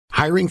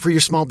Hiring for your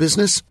small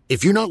business?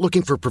 If you're not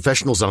looking for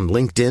professionals on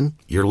LinkedIn,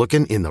 you're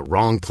looking in the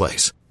wrong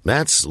place.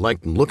 That's like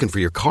looking for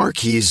your car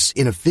keys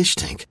in a fish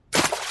tank.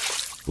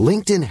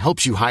 LinkedIn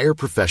helps you hire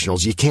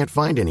professionals you can't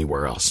find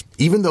anywhere else,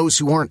 even those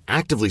who aren't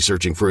actively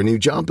searching for a new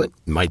job but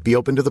might be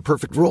open to the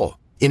perfect role.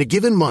 In a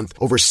given month,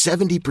 over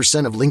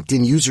 70% of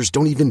LinkedIn users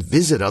don't even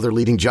visit other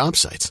leading job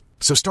sites.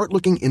 So start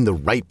looking in the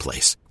right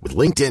place. With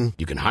LinkedIn,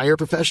 you can hire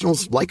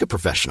professionals like a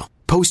professional.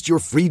 Post your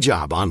free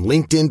job on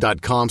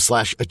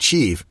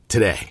linkedin.com/achieve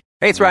today.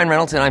 Hey, it's Ryan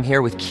Reynolds, and I'm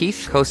here with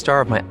Keith,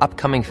 co-star of my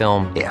upcoming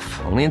film,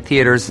 If, only in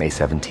theaters May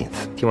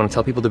 17th. Do you want to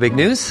tell people the big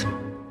news?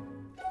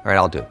 All right,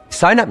 I'll do it.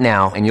 Sign up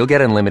now and you'll get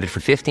unlimited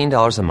for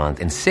 $15 a month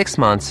and 6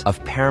 months of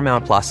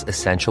Paramount Plus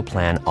Essential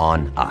Plan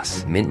on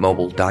us.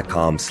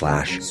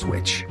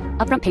 MintMobile.com/switch.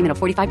 Upfront payment of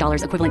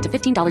 $45 equivalent to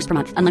 $15 per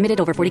month. Unlimited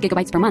over 40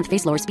 gigabytes per month.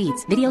 Face lower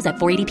speeds. Videos at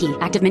 480p.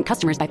 Active Mint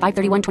customers by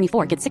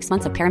 531.24 get 6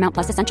 months of Paramount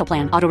Plus Essential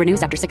Plan. Auto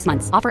renews after 6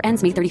 months. Offer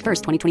ends May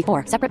 31st,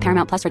 2024. Separate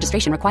Paramount Plus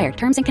registration required.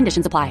 Terms and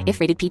conditions apply if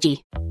rated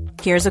PG.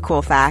 Here's a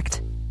cool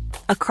fact.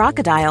 A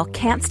crocodile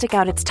can't stick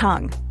out its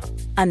tongue.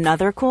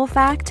 Another cool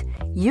fact,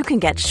 you can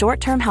get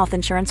short-term health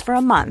insurance for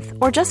a month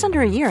or just under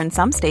a year in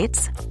some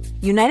states.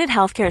 United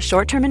Healthcare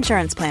short-term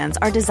insurance plans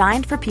are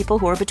designed for people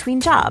who are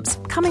between jobs,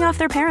 coming off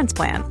their parents'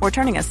 plan, or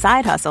turning a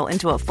side hustle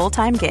into a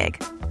full-time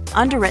gig.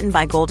 Underwritten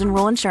by Golden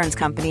Rule Insurance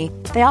Company,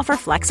 they offer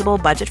flexible,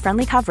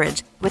 budget-friendly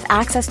coverage with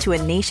access to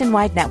a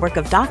nationwide network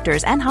of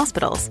doctors and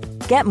hospitals.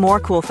 Get more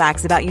cool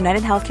facts about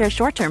United Healthcare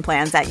short-term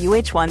plans at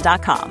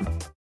uh1.com.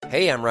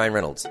 Hey, I'm Ryan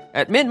Reynolds.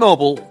 At Mint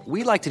Mobile,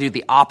 we like to do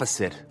the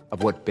opposite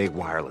of what Big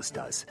Wireless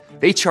does.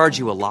 They charge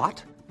you a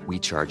lot, we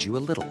charge you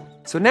a little.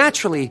 So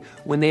naturally,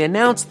 when they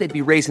announced they'd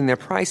be raising their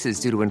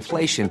prices due to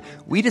inflation,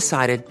 we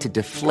decided to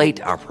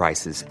deflate our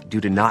prices due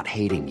to not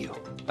hating you.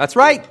 That's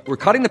right. We're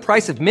cutting the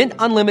price of Mint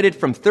Unlimited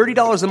from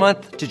 $30 a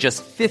month to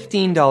just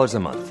 $15 a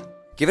month.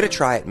 Give it a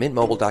try at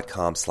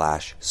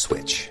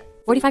mintmobile.com/switch.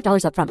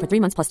 $45 upfront for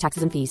 3 months plus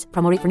taxes and fees.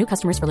 Promo rate for new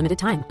customers for limited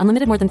time.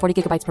 Unlimited more than 40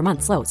 gigabytes per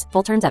month slows.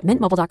 Full terms at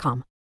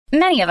mintmobile.com.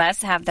 Many of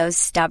us have those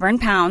stubborn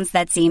pounds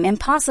that seem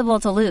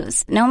impossible to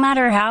lose, no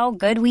matter how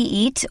good we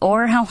eat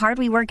or how hard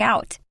we work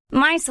out.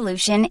 My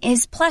solution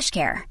is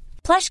PlushCare.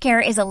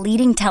 PlushCare is a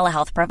leading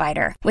telehealth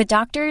provider with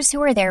doctors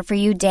who are there for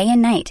you day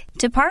and night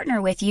to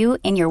partner with you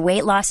in your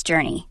weight loss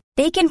journey.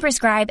 They can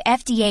prescribe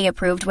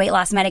FDA-approved weight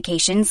loss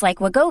medications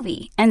like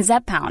Wegovy and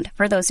Zepbound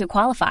for those who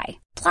qualify.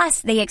 Plus,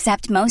 they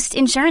accept most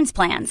insurance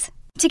plans.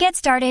 To get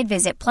started,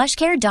 visit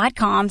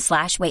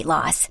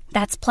plushcare.com/weightloss.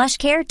 That's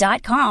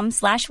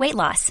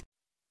plushcare.com/weightloss.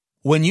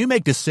 When you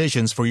make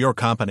decisions for your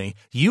company,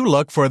 you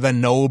look for the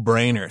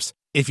no-brainers.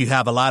 If you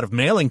have a lot of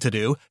mailing to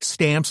do,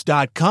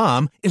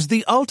 Stamps.com is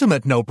the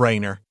ultimate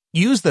no-brainer.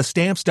 Use the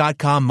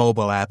Stamps.com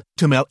mobile app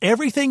to mail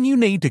everything you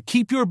need to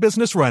keep your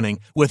business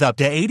running with up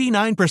to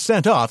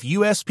 89% off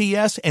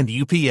USPS and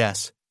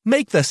UPS.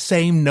 Make the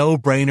same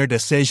no-brainer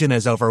decision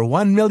as over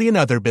 1 million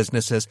other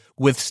businesses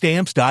with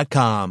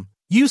Stamps.com.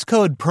 Use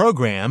code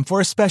PROGRAM for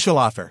a special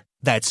offer.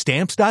 That's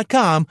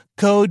Stamps.com,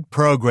 code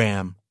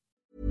PROGRAM.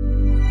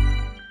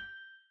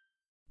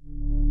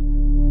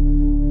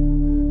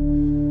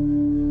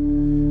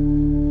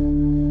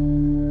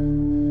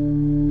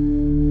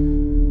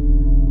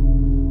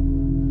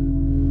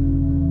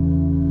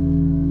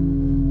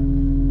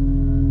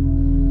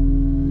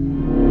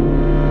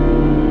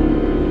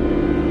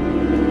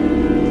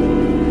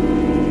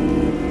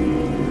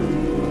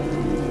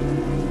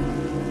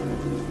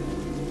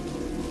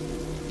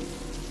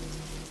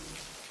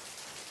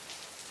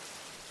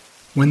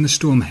 When the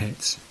storm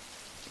hits,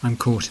 I'm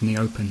caught in the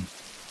open.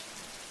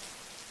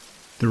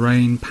 The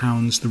rain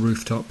pounds the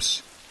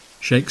rooftops,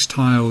 shakes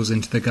tiles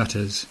into the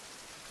gutters,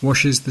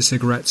 washes the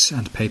cigarettes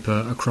and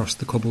paper across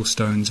the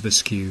cobblestones of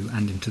Askew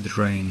and into the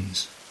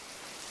drains.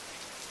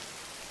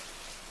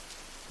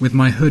 With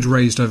my hood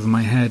raised over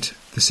my head,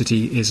 the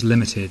city is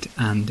limited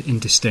and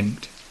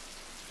indistinct,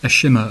 a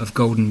shimmer of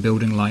golden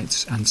building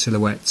lights and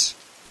silhouettes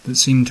that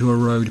seem to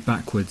erode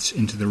backwards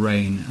into the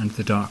rain and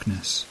the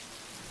darkness.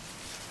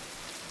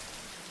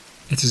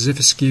 It's as if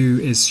Askew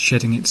is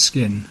shedding its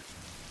skin.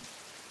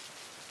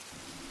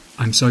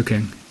 I'm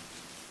soaking,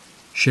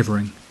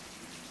 shivering,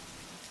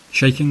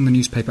 shaking the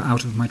newspaper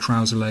out of my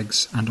trouser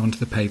legs and onto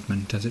the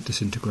pavement as it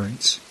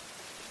disintegrates.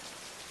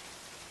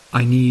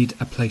 I need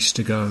a place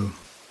to go.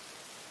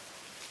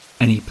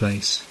 Any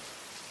place.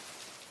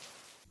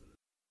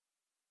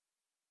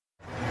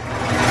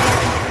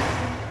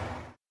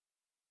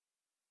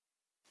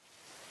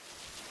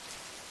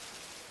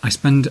 I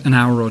spend an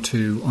hour or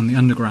two on the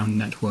underground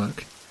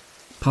network,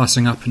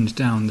 passing up and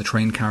down the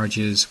train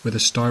carriages with a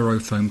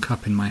styrofoam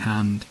cup in my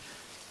hand,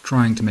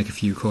 trying to make a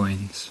few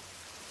coins.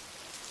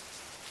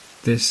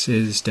 This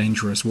is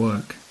dangerous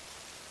work.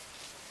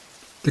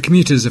 The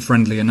commuters are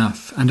friendly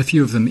enough, and a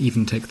few of them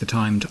even take the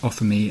time to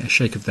offer me a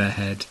shake of their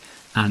head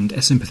and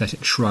a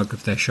sympathetic shrug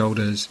of their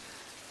shoulders.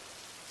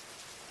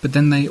 But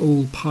then they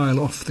all pile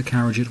off the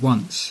carriage at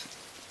once,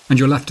 and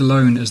you're left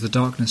alone as the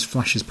darkness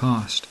flashes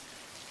past,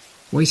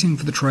 waiting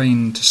for the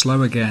train to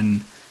slow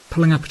again,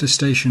 pulling up at a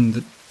station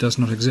that does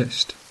not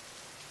exist.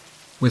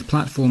 with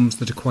platforms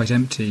that are quite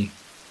empty,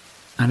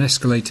 and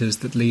escalators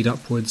that lead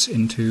upwards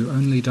into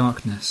only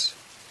darkness.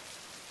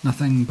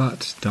 Nothing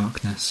but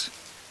darkness.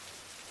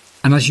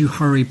 And as you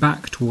hurry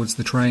back towards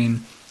the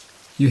train,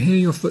 you hear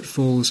your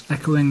footfalls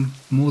echoing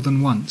more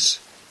than once.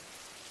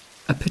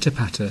 A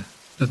pitter-patter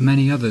of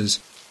many others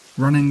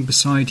running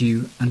beside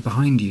you and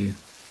behind you,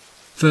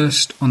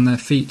 first on their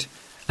feet,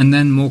 and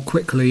then more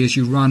quickly as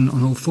you run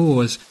on all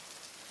fours.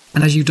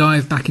 And as you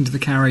dive back into the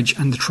carriage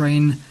and the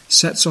train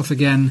sets off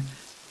again,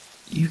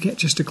 you get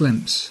just a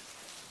glimpse,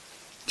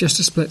 just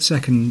a split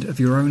second of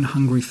your own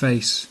hungry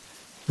face,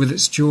 with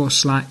its jaw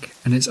slack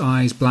and its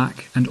eyes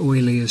black and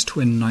oily as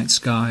twin night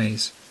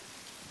skies,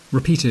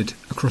 repeated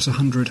across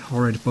 100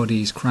 horrid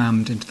bodies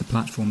crammed into the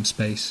platform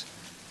space,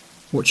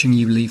 watching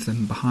you leave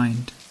them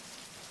behind.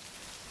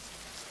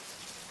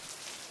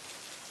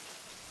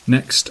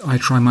 Next, I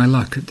try my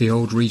luck at the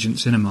old Regent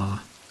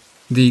Cinema,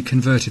 the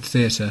converted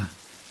theatre,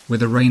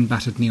 with a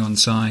rain-battered neon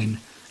sign,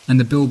 and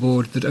the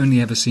billboard that only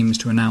ever seems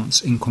to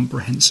announce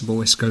incomprehensible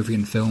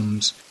Escovian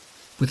films,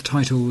 with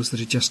titles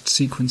that are just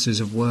sequences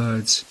of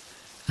words,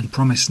 and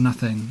promise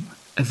nothing,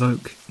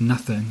 evoke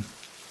nothing.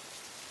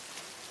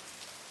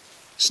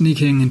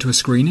 Sneaking into a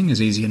screening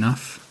is easy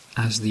enough,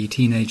 as the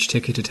teenage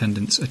ticket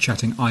attendants are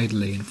chatting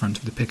idly in front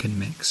of the pick and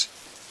mix.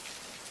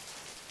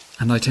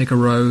 And I take a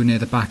row near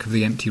the back of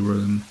the empty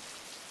room,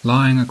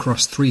 lying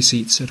across 3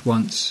 seats at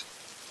once,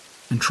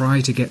 and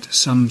try to get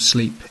some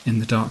sleep in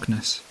the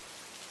darkness,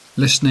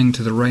 listening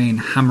to the rain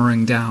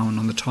hammering down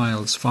on the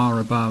tiles far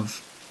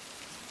above.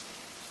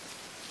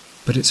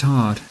 But it's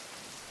hard,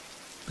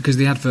 because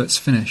the adverts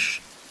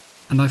finish,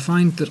 and I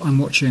find that I'm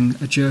watching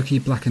a jerky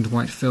black and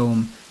white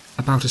film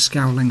about a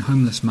scowling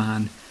homeless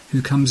man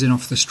who comes in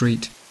off the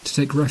street to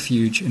take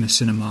refuge in a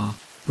cinema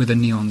with a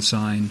neon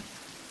sign.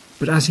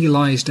 But as he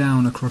lies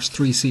down across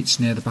 3 seats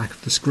near the back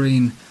of the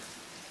screen,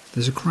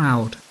 there's a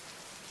crowd,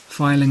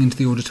 filing into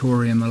the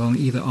auditorium along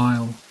either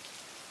aisle,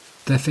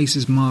 their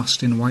faces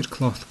masked in white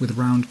cloth with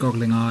round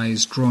goggling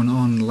eyes drawn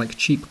on like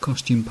cheap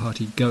costume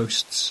party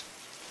ghosts.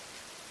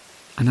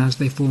 And as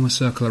they form a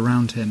circle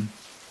around him,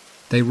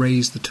 they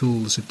raise the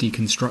tools of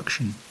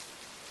deconstruction.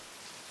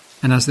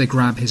 And as they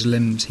grab his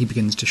limbs, he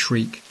begins to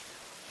shriek,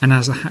 and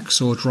as a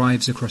hacksaw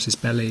drives across his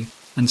belly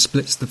and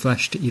splits the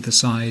flesh to either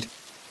side,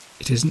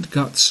 it isn't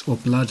guts or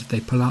blood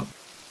they pull up.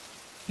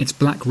 It's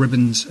black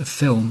ribbons of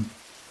film,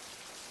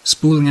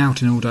 spooling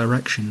out in all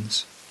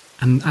directions,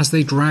 and as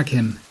they drag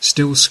him,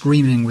 still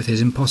screaming with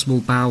his impossible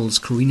bowels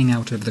careening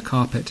out over the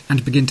carpet,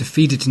 and begin to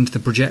feed it into the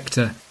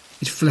projector,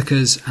 it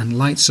flickers and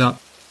lights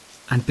up,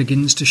 and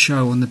begins to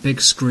show on the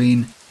big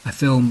screen a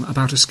film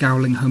about a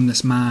scowling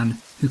homeless man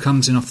who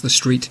comes in off the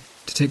street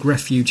to take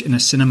refuge in a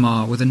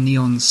cinema with a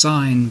neon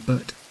sign,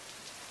 but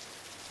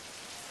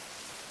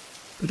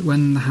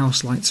when the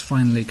house lights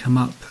finally come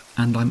up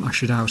and I'm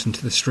ushered out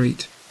into the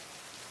street,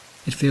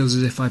 it feels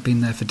as if I've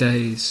been there for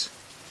days.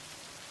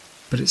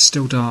 But it's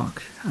still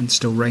dark and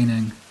still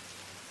raining,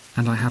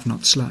 and I have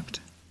not slept.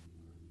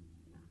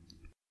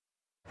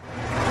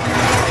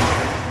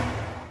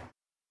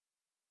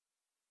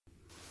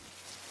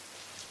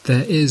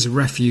 There is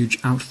refuge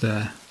out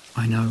there,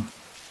 I know.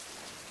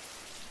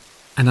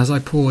 And as I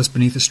pause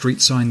beneath a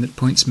street sign that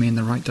points me in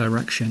the right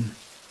direction,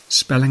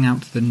 spelling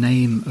out the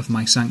name of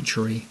my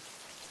sanctuary,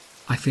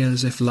 I feel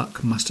as if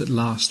luck must at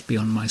last be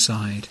on my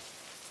side.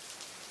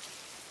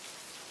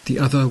 The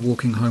other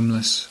walking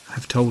homeless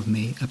have told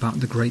me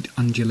about the great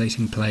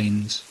undulating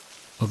plains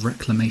of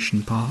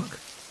Reclamation Park,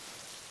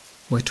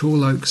 where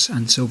tall oaks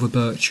and silver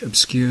birch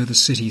obscure the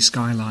city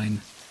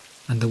skyline,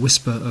 and the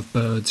whisper of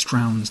birds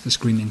drowns the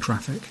screaming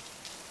traffic.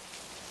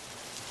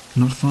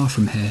 Not far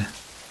from here,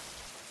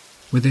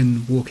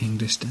 within walking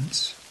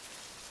distance,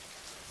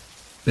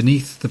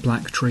 beneath the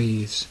black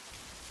trees,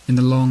 in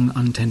the long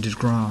untended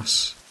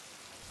grass,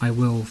 I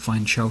will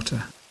find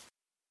shelter.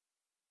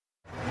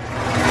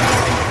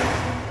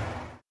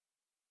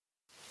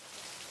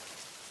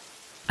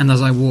 And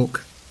as I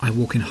walk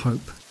in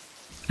hope,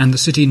 and the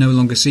city no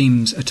longer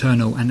seems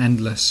eternal and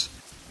endless,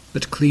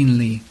 but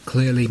cleanly,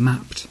 clearly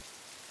mapped,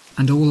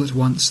 and all at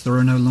once there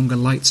are no longer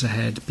lights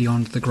ahead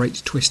beyond the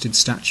great twisted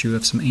statue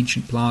of some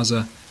ancient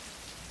plaza,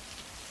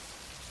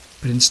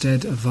 but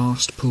instead a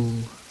vast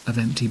pool of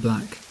empty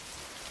black.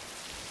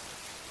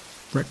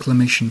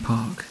 Reclamation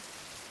Park,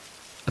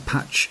 a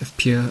patch of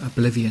pure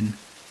oblivion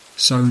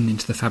sewn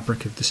into the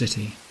fabric of the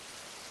city.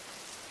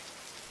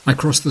 I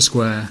cross the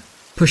square,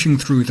 pushing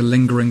through the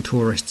lingering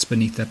tourists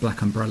beneath their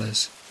black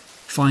umbrellas,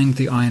 find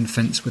the iron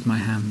fence with my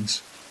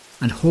hands,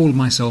 and haul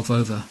myself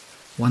over,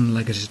 one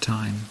leg at a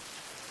time.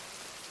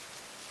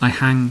 I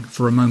hang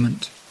for a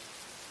moment,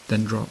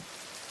 then drop.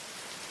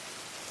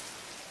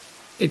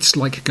 It's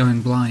like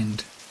going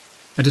blind,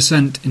 a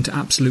descent into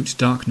absolute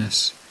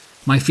darkness,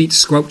 my feet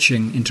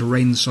squelching into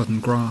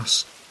rain-sodden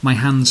grass, my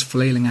hands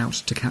flailing out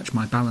to catch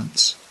my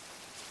balance.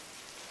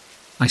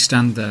 I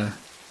stand there,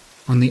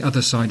 on the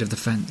other side of the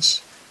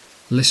fence,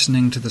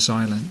 listening to the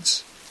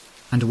silence,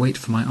 and wait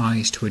for my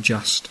eyes to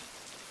adjust,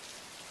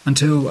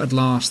 until at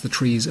last the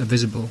trees are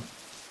visible,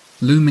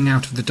 looming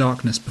out of the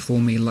darkness before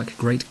me like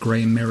great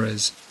grey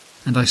mirrors,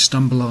 and I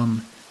stumble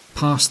on,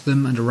 past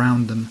them and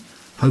around them,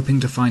 hoping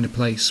to find a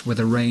place where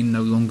the rain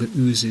no longer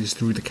oozes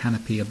through the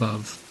canopy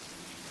above.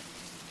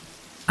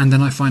 And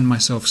then I find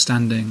myself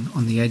standing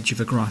on the edge of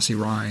a grassy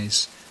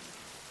rise,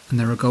 and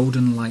there are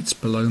golden lights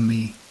below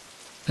me,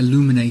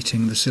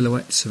 illuminating the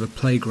silhouettes of a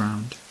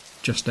playground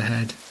just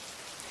ahead.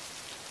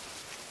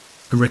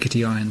 A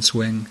rickety iron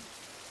swing,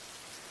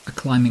 a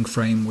climbing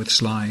frame with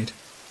slide,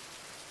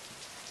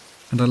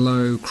 and a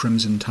low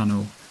crimson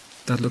tunnel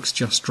that looks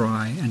just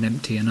dry and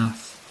empty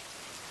enough.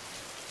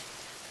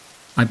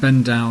 I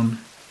bend down,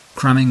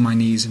 cramming my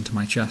knees into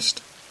my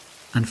chest,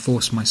 and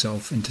force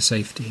myself into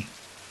safety.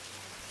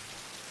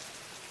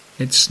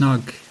 It's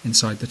snug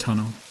inside the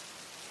tunnel,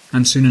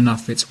 and soon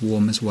enough it's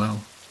warm as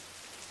well.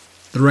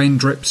 The rain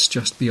drips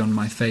just beyond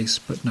my face,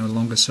 but no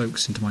longer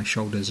soaks into my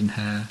shoulders and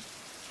hair.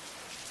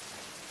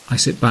 I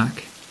sit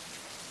back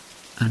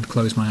and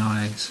close my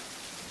eyes.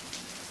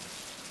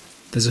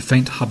 There's a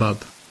faint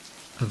hubbub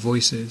of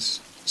voices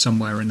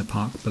somewhere in the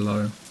park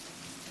below.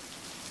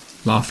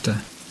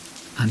 Laughter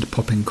and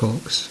popping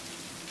corks.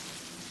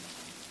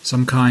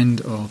 Some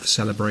kind of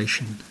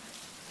celebration.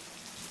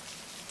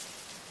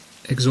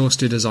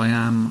 Exhausted as I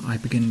am, I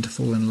begin to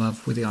fall in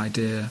love with the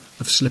idea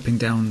of slipping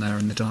down there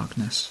in the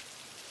darkness,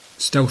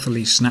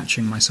 stealthily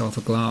snatching myself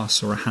a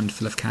glass or a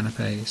handful of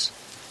canapés,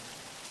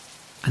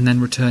 and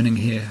then returning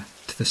here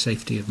to the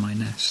safety of my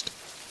nest.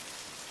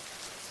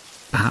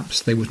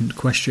 Perhaps they wouldn't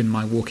question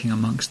my walking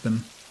amongst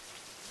them,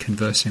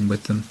 conversing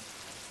with them.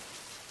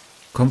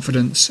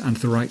 Confidence and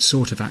the right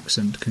sort of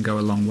accent can go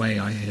a long way,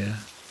 I hear.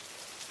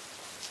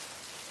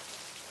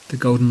 The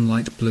golden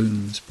light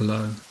blooms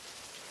below.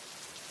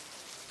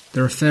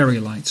 There are fairy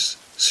lights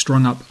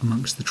strung up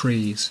amongst the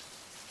trees,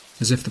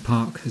 as if the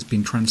park has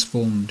been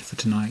transformed for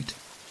tonight.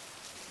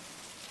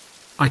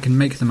 I can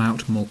make them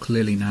out more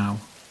clearly now,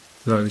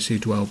 those who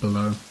dwell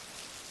below.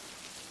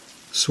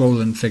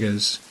 Swollen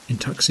figures in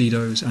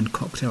tuxedos and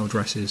cocktail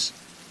dresses,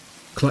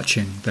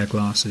 clutching their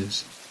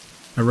glasses,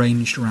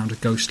 arranged around a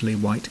ghostly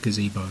white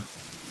gazebo.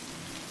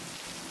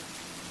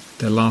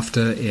 Their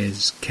laughter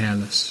is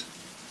careless.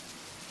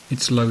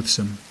 It's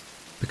loathsome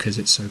because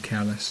it's so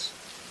careless.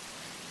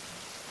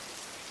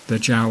 Their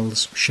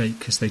jowls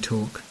shake as they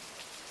talk.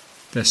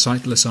 Their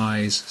sightless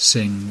eyes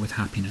sing with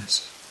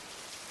happiness.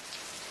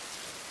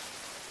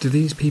 Do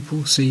these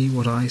people see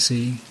what I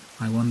see,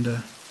 I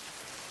wonder?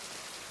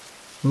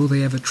 Will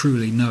they ever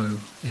truly know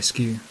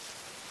Eskew?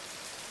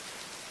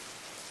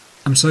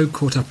 I'm so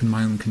caught up in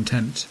my own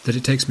contempt that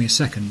it takes me a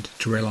second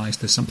to realise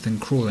there's something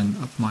crawling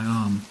up my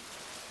arm.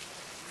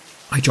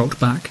 I jolt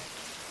back.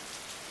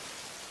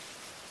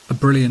 A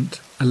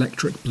brilliant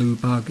electric blue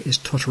bug is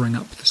tottering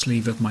up the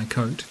sleeve of my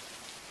coat,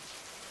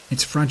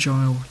 its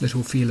fragile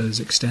little feelers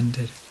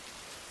extended.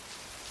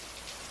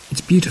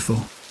 It's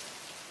beautiful.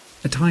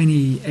 A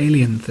tiny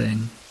alien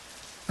thing,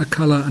 a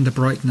colour and a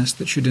brightness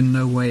that should in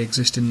no way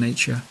exist in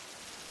nature,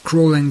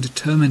 crawling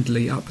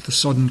determinedly up the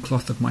sodden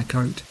cloth of my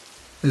coat,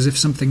 as if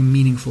something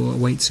meaningful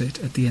awaits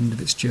it at the end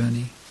of its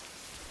journey.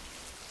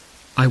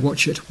 I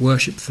watch it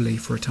worshipfully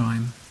for a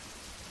time,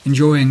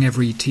 enjoying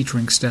every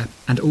teetering step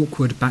and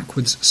awkward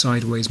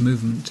backwards-sideways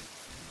movement,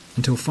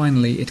 until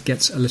finally it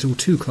gets a little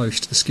too close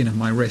to the skin of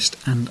my wrist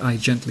and I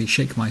gently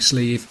shake my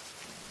sleeve,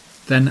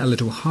 then a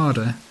little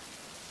harder,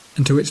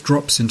 until it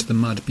drops into the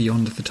mud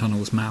beyond the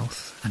tunnel's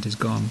mouth and is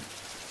gone.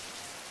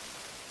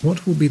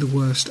 What will be the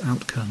worst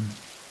outcome,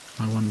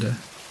 I wonder,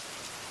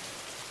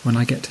 when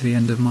I get to the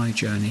end of my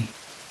journey?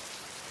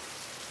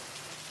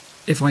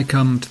 If I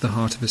come to the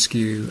heart of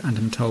Eskew and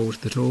am told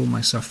that all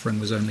my suffering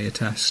was only a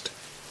test,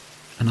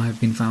 and I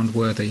have been found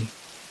worthy,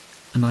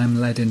 and I am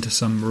led into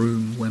some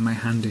room where my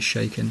hand is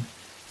shaken,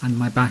 and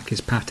my back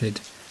is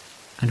patted,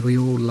 and we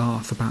all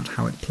laugh about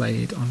how it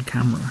played on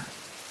camera,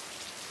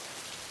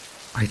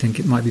 I think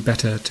it might be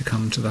better to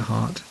come to the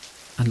heart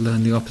and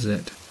learn the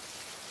opposite,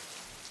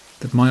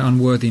 that my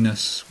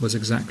unworthiness was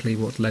exactly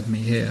what led me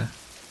here,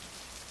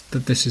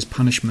 that this is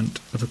punishment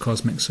of a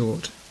cosmic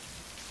sort,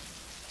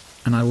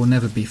 and I will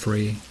never be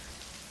free,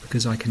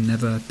 because I can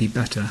never be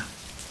better.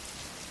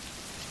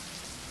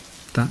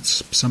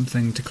 That's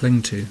something to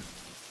cling to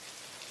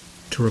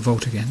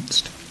revolt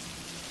against.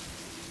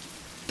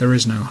 There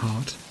is no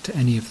heart to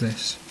any of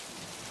this.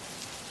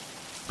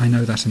 I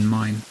know that in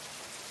mine.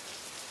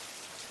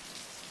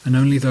 And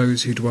only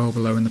those who dwell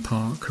below in the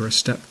park are a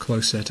step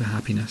closer to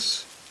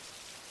happiness,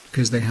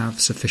 because they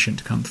have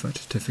sufficient comfort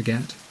to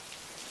forget.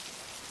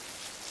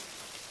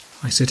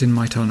 I sit in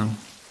my tunnel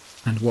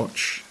and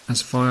watch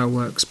as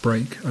fireworks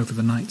break over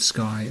the night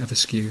sky of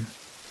Eskew.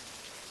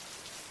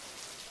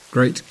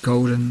 Great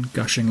golden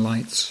gushing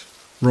lights,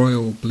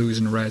 royal blues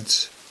and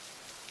reds,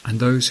 and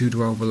those who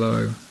dwell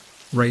below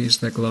raise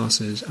their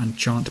glasses and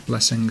chant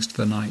blessings to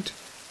the night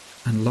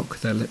and lock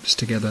their lips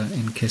together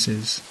in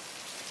kisses.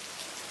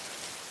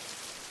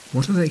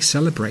 What are they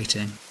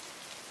celebrating?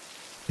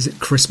 Is it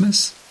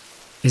Christmas?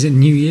 Is it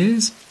New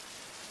Year's?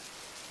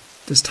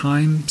 Does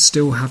time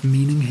still have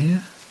meaning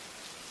here?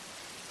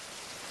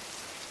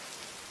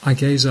 I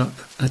gaze up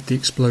at the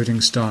exploding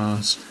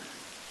stars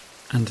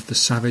and the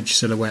savage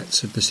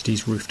silhouettes of the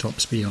city's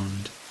rooftops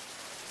beyond.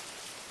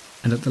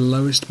 And at the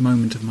lowest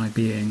moment of my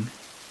being,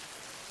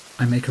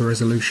 I make a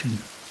resolution.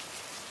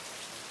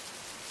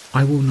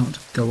 I will not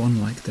go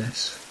on like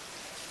this.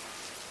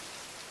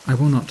 I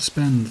will not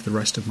spend the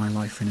rest of my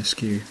life in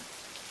Askew.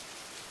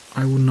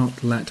 I will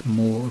not let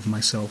more of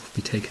myself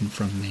be taken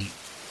from me.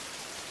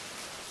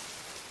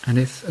 And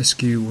if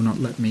Askew will not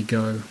let me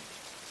go,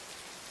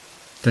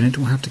 then it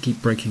will have to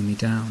keep breaking me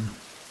down,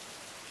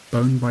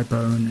 bone by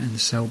bone and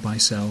cell by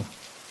cell,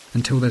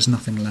 until there's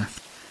nothing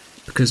left,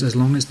 because as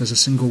long as there's a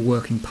single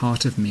working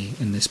part of me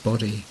in this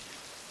body,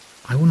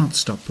 I will not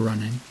stop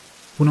running,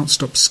 will not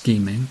stop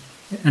scheming,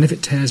 and if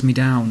it tears me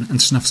down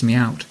and snuffs me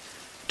out,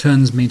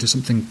 turns me into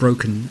something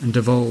broken and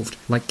devolved,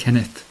 like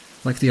Kenneth,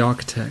 like the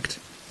architect,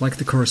 like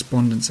the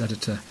correspondence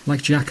editor,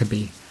 like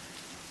Jacoby,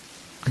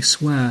 I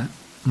swear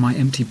my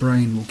empty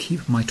brain will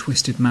keep my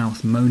twisted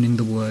mouth moaning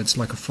the words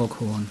like a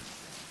foghorn.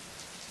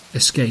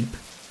 Escape,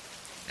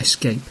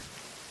 escape,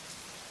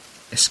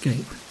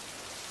 escape.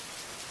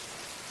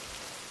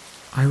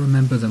 I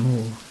remember them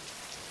all.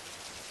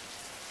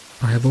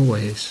 I have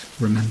always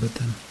remembered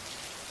them.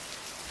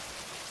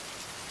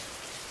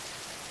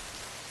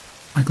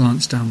 I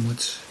glance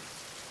downwards.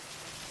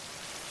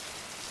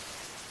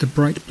 The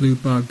bright blue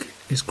bug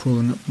is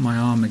crawling up my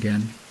arm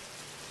again.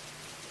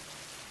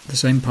 The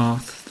same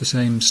path, the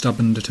same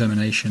stubborn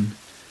determination,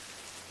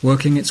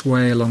 working its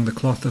way along the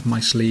cloth of my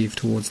sleeve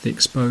towards the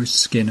exposed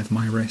skin of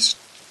my wrist,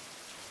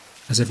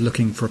 as if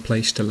looking for a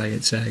place to lay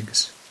its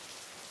eggs.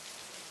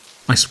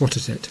 I swat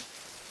at it,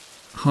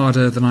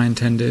 harder than I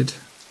intended,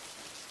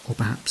 or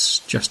perhaps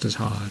just as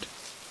hard.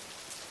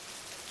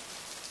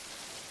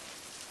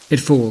 It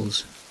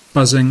falls,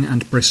 buzzing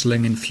and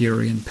bristling in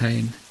fury and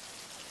pain.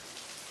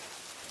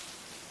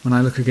 When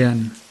I look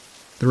again,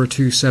 there are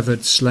two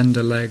severed,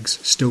 slender legs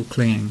still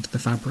clinging to the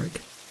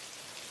fabric.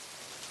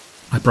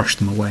 I brush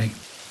them away.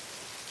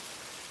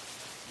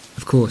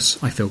 Of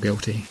course, I feel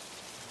guilty.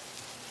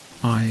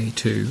 I,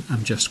 too,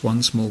 am just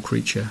one small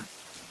creature,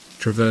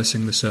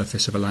 traversing the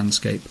surface of a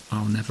landscape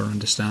I'll never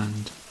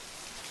understand.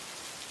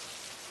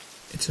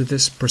 It's at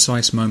this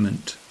precise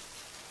moment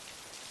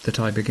that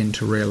I begin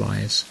to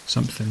realise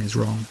something is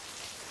wrong.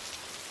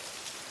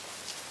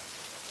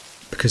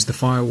 Because the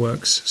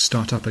fireworks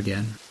start up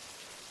again.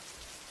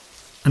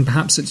 And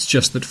perhaps it's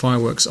just that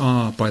fireworks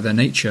are, by their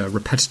nature,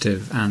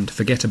 repetitive and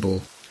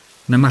forgettable,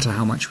 no matter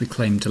how much we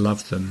claim to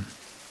love them.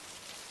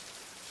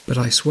 But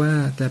I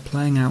swear they're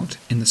playing out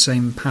in the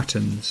same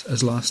patterns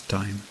as last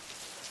time.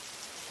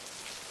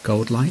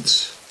 Gold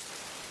lights,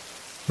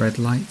 red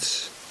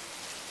lights,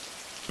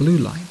 blue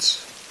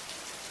lights.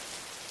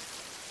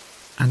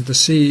 And the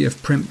sea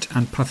of primped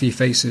and puffy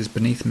faces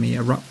beneath me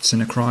erupts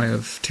in a cry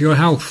of, "To your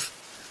health!"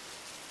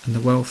 And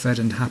the well-fed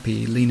and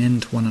happy lean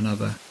into one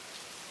another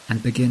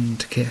and begin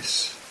to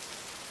kiss.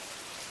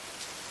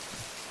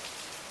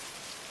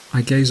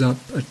 I gaze up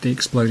at the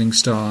exploding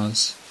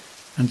stars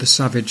and the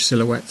savage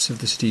silhouettes of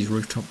the city's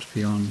rooftops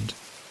beyond,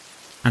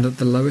 and at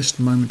the lowest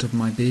moment of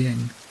my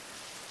being,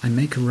 I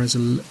make a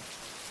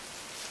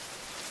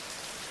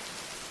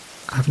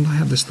Haven't I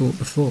had this thought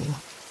before?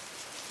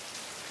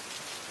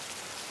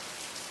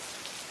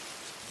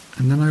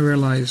 And then I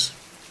realise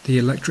the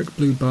electric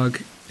blue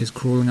bug is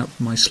crawling up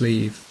my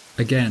sleeve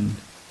again.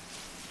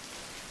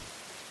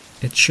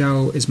 Its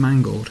shell is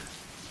mangled,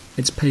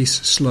 its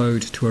pace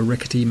slowed to a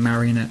rickety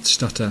marionette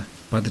stutter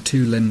by the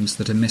two limbs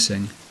that are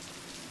missing,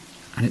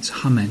 and it's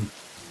humming,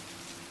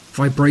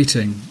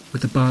 vibrating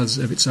with the buzz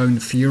of its own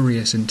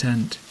furious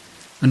intent,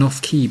 an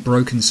off-key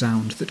broken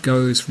sound that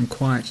goes from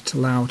quiet to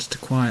loud to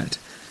quiet,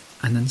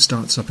 and then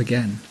starts up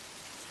again.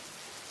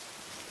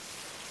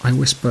 I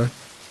whisper,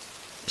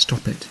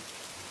 "Stop it.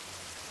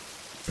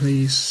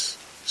 Please,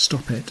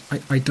 stop it.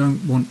 I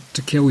don't want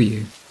to kill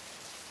you."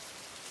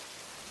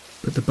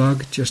 But the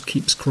bug just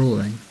keeps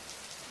crawling,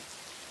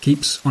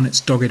 keeps on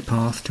its dogged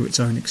path to its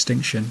own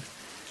extinction,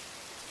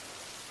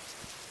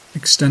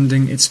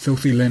 extending its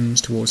filthy limbs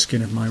towards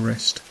skin of my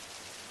wrist.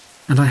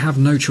 And I have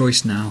no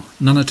choice now,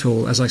 none at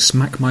all, as I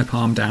smack my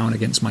palm down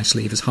against my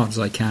sleeve as hard as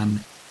I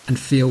can, and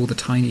feel the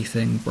tiny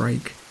thing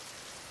break.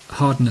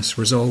 Hardness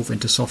resolve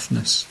into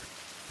softness,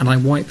 and I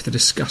wipe the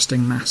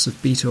disgusting mass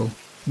of beetle,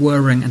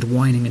 whirring and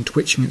whining and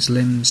twitching its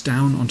limbs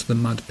down onto the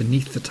mud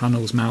beneath the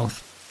tunnel's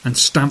mouth, and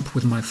stamp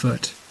with my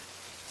foot.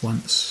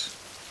 Once.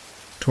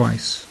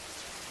 Twice.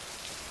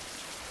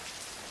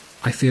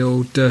 I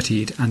feel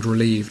dirtied and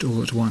relieved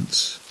all at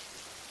once,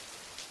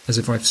 as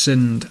if I've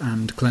sinned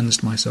and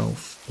cleansed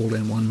myself all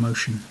in one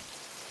motion.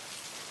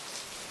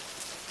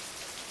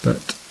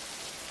 But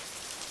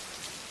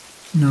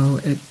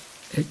no, it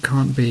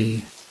can't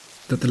be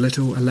that the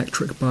little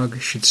electric bug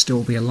should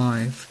still be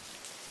alive,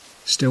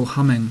 still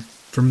humming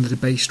from the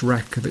debased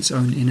wreck of its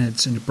own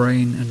innards and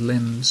brain and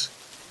limbs,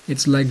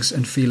 its legs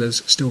and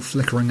feelers still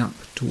flickering up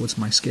towards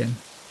my skin.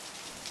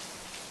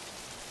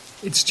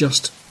 It's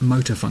just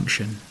motor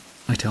function,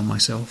 I tell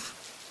myself.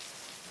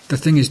 The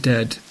thing is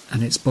dead,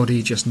 and its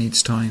body just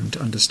needs time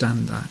to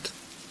understand that.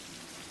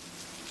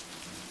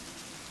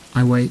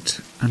 I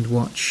wait and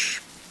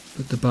watch,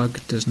 but the bug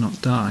does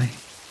not die.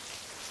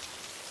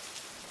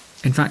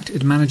 In fact,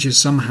 it manages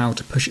somehow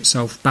to push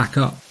itself back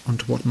up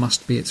onto what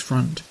must be its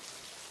front,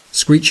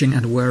 screeching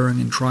and whirring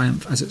in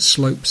triumph as it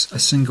slopes a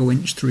single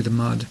inch through the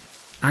mud,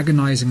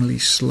 agonizingly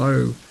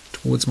slow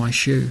towards my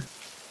shoe.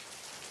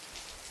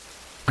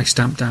 I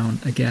stamp down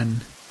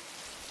again,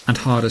 and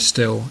harder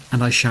still,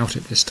 and I shout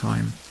it this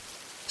time.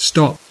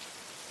 Stop!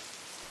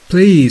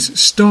 Please,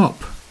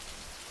 stop!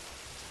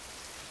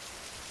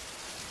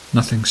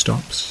 Nothing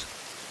stops.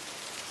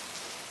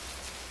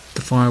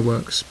 The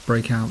fireworks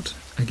break out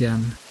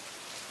again,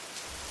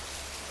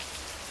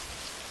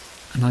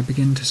 and I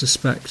begin to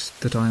suspect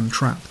that I am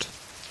trapped,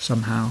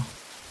 somehow,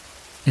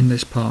 in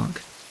this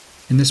park,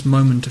 in this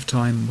moment of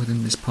time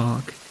within this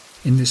park,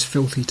 in this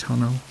filthy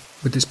tunnel,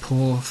 with this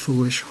poor,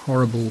 foolish,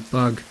 horrible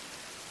bug,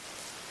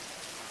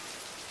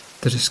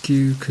 that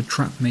askew could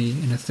trap me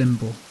in a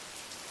thimble,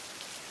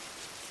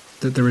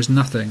 that there is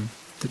nothing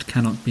that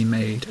cannot be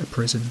made a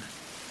prison.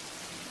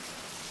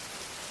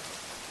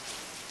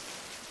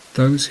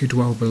 Those who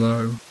dwell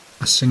below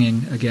are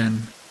singing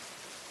again,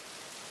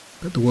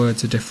 but the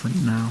words are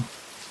different now.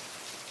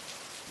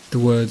 The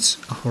words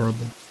are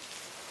horrible.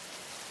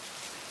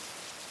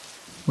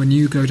 When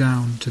you go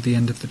down to the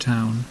end of the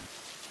town,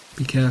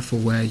 be careful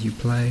where you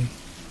play,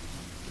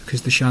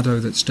 because the shadow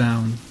that's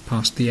down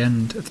past the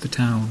end of the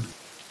town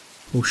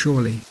will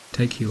surely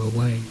take you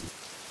away.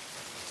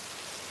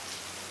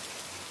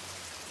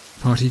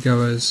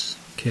 Partygoers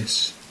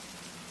kiss,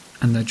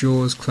 and their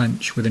jaws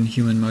clench with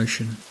inhuman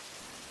motion,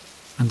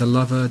 and the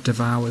lover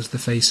devours the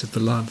face of the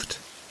loved,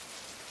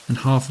 and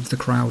half of the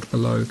crowd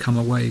below come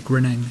away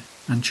grinning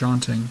and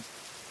chanting,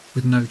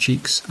 with no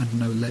cheeks and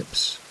no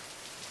lips.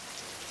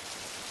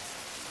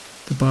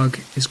 The bug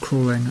is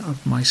crawling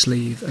up my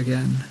sleeve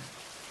again.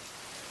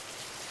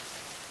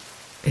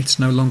 It's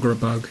no longer a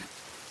bug,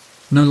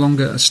 no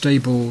longer a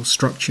stable,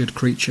 structured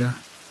creature,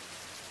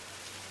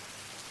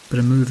 but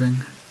a moving,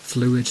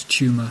 fluid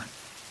tumour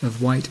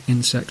of white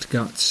insect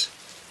guts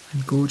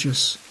and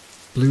gorgeous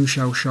blue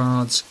shell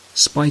shards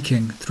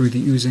spiking through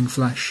the oozing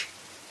flesh,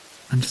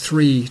 and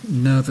 3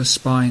 nervous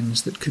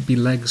spines that could be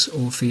legs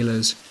or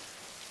feelers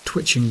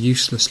twitching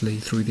uselessly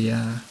through the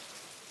air.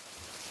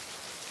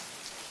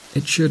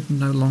 It should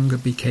no longer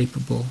be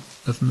capable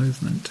of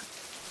movement,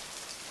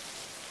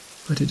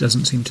 but it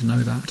doesn't seem to know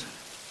that.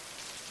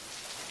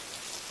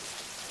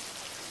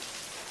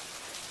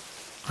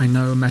 I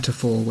know a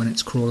metaphor when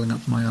it's crawling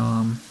up my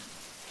arm.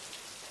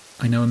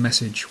 I know a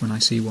message when I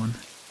see one.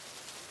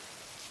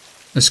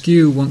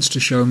 Askew wants to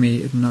show me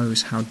it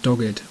knows how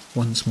dogged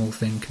one small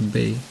thing can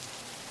be,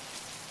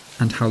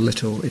 and how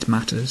little it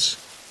matters.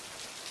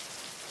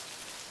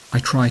 I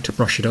try to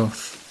brush it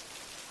off.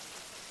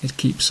 It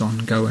keeps on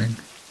going.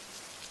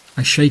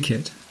 I shake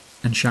it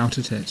and shout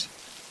at it,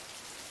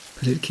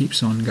 but it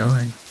keeps on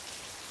going.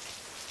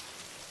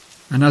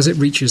 And as it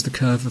reaches the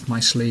curve of my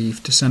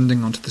sleeve,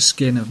 descending onto the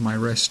skin of my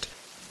wrist,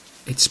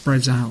 it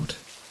spreads out,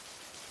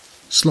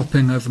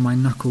 slopping over my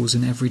knuckles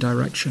in every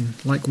direction,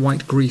 like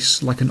white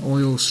grease, like an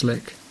oil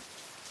slick.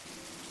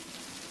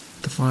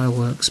 The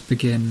fireworks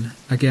begin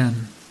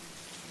again.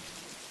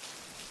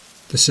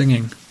 The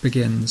singing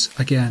begins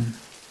again.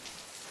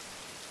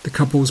 The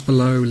couples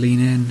below lean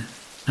in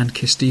and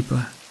kiss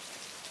deeper,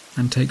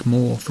 and take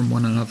more from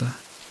one another.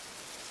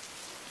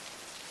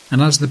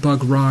 And as the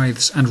bug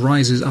writhes and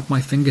rises up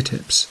my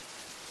fingertips,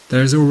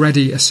 there is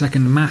already a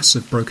second mass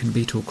of broken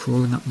beetle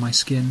crawling up my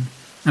skin,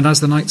 and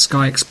as the night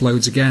sky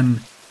explodes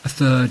again, a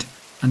third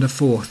and a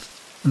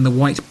fourth, and the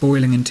white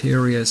boiling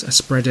interiors are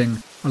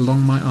spreading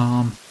along my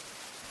arm,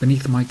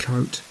 beneath my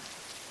coat.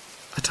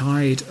 A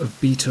tide of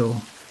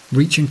beetle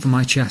reaching for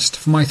my chest,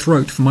 for my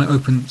throat, for my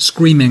open,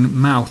 screaming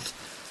mouth.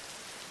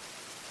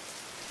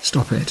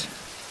 Stop it,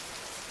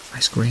 I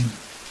scream.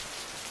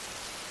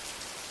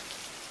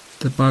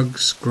 The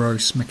bug's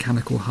gross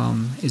mechanical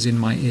hum is in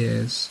my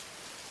ears,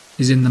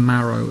 is in the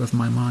marrow of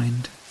my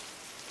mind.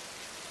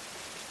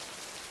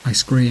 I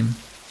scream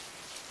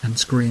and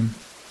scream.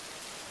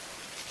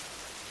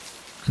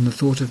 And the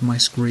thought of my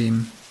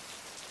scream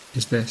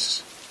is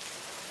this.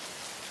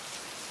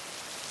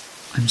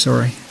 I'm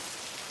sorry.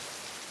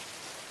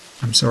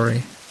 I'm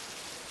sorry.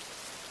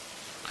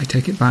 I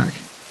take it back.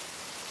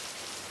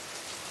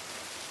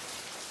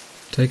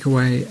 Take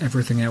away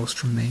everything else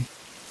from me,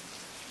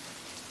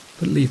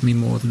 but leave me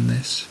more than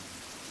this.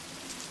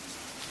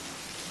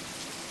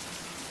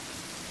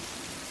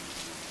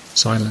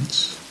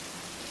 Silence.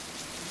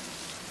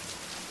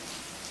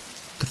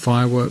 The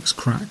fireworks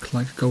crack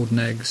like golden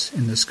eggs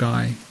in the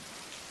sky,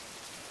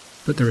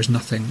 but there is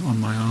nothing on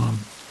my arm.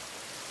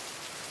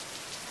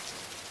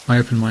 I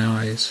open my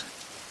eyes.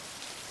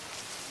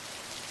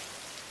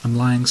 I'm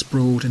lying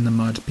sprawled in the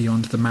mud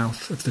beyond the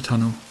mouth of the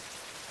tunnel.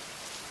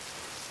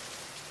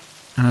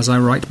 And as I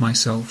right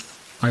myself,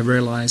 I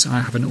realise I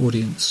have an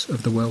audience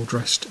of the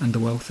well-dressed and the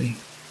wealthy.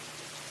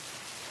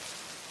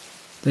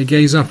 They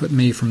gaze up at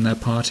me from their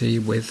party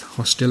with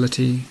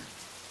hostility,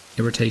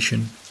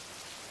 irritation,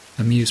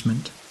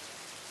 amusement,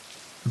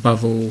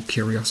 above all,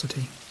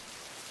 curiosity.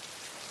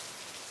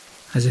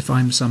 as if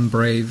I'm some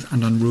brave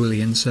and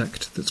unruly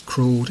insect that's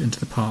crawled into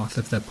the path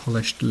of their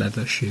polished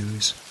leather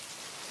shoes.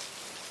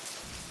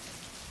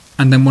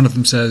 And then one of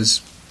them says,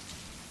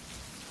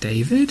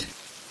 "David?"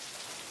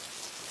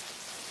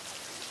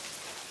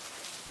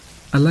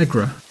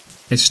 Allegra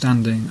is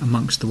standing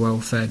amongst the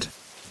well-fed,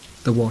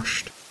 the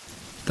washed,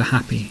 the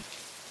happy,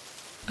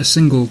 a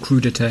single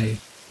crudité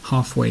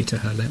halfway to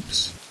her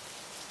lips.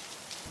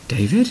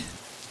 "David?"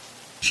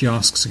 she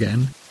asks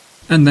again,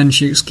 and then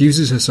she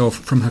excuses herself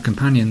from her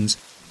companions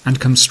and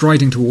comes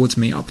striding towards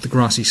me up the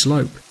grassy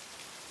slope.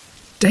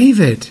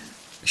 "David!"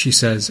 she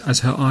says as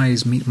her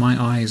eyes meet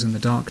my eyes in the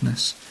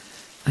darkness,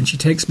 and she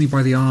takes me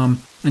by the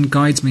arm and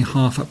guides me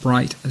half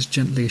upright as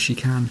gently as she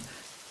can.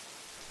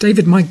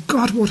 "David, my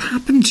God, what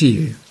happened to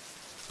you?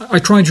 I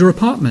tried your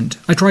apartment.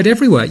 I tried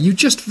everywhere. You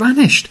just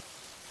vanished.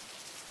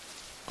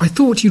 I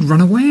thought you'd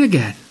run away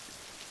again."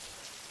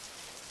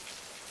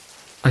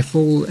 I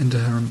fall into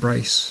her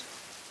embrace,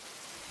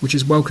 which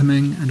is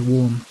welcoming and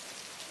warm,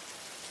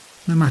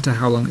 no matter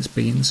how long it's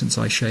been since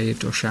I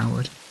shaved or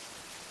showered,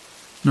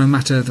 no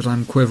matter that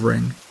I'm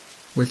quivering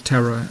with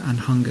terror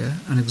and hunger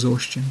and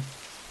exhaustion.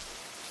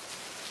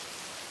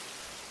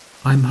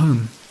 I'm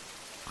home,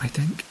 I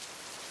think.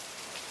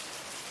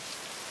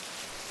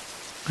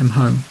 I'm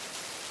home.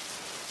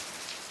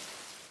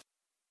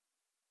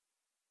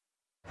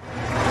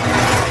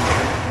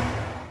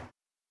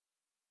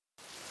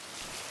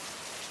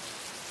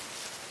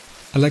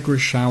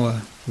 Allegra's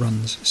shower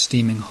runs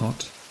steaming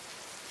hot.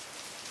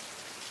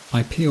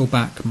 I peel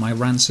back my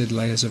rancid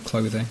layers of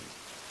clothing,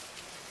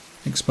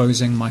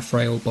 exposing my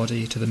frail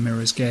body to the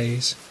mirror's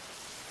gaze.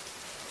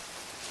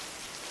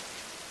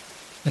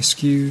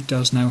 Eskew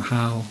does know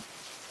how,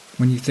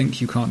 when you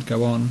think you can't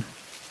go on,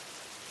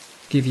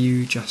 give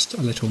you just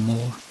a little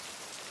more,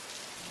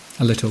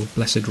 a little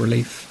blessed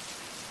relief.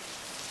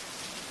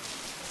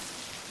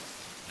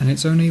 And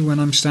it's only when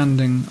I'm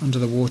standing under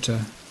the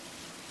water,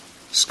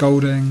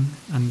 scolding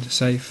and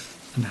safe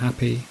and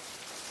happy,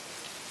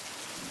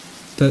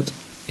 that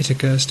it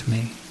occurs to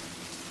me.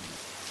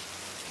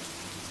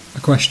 A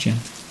question.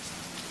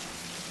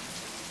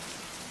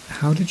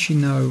 How did she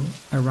know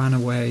I ran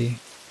away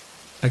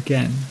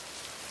again?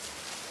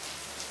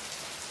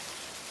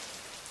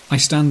 I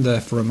stand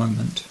there for a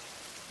moment,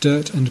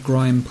 dirt and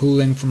grime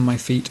pooling from my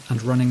feet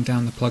and running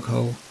down the plug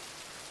hole,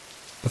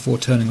 before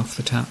turning off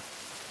the tap.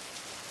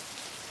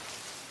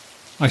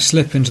 I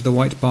slip into the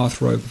white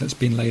bathrobe that's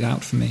been laid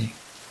out for me,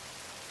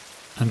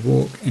 and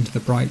walk into the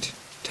bright,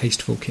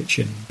 tasteful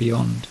kitchen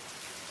beyond.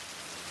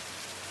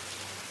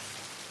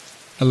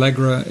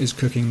 Allegra is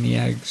cooking the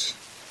eggs.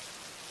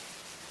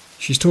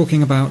 She's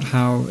talking about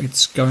how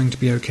it's going to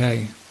be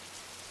okay,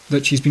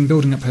 that she's been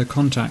building up her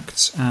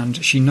contacts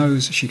and she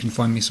knows she can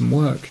find me some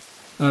work,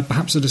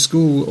 perhaps at a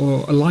school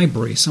or a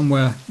library,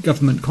 somewhere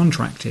government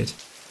contracted,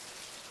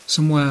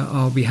 somewhere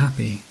I'll be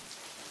happy.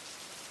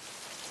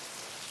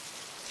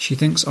 She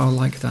thinks I'll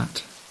like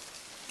that,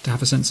 to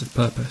have a sense of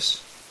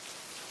purpose.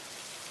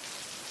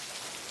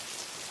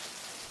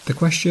 The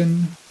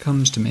question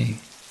comes to me,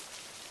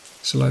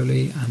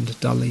 slowly and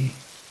dully,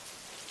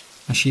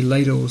 as she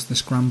ladles the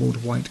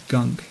scrambled white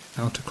gunk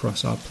out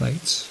across our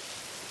plates.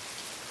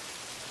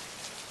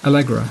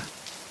 "Allegra,"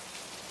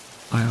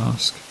 I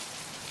ask,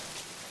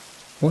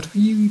 "what were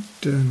you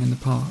doing in the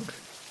park?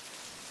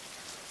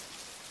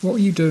 What were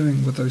you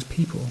doing with those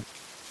people?"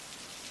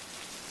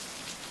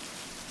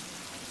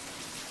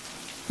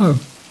 "Oh,"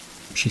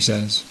 she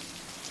says.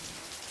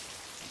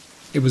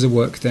 "It was a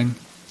work thing.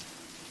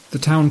 The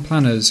town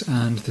planners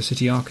and the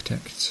city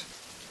architects.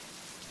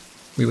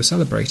 We were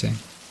celebrating."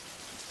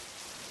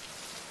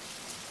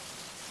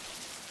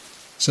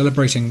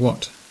 "Celebrating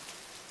what?"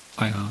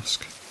 I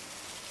ask.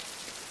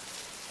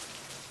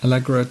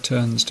 Allegra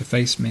turns to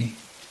face me.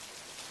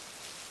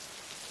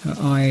 Her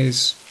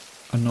eyes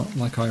are not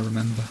like I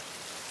remember.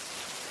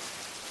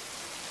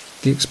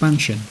 "The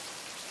expansion,"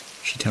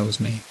 she tells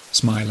me,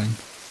 smiling.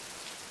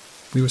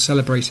 "We were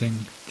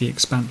celebrating the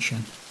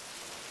expansion."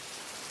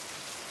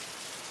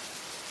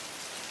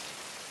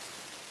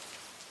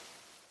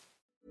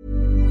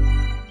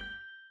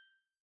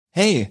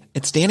 Hey,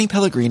 it's Danny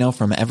Pellegrino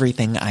from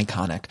Everything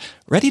Iconic.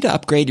 Ready to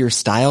upgrade your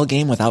style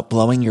game without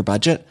blowing your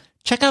budget?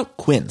 Check out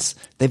Quince.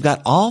 They've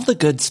got all the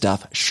good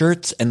stuff,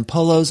 shirts and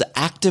polos,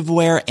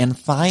 activewear, and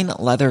fine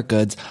leather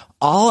goods,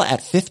 all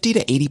at 50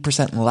 to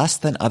 80% less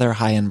than other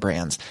high-end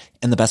brands.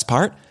 And the best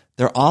part?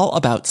 They're all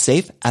about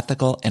safe,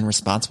 ethical, and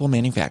responsible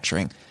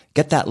manufacturing.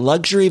 Get that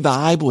luxury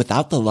vibe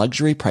without the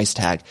luxury price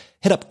tag.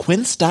 Hit up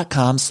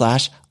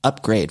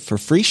quince.com/upgrade for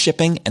free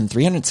shipping and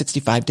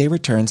 365-day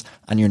returns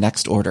on your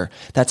next order.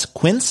 That's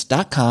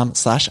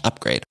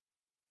quince.com/upgrade.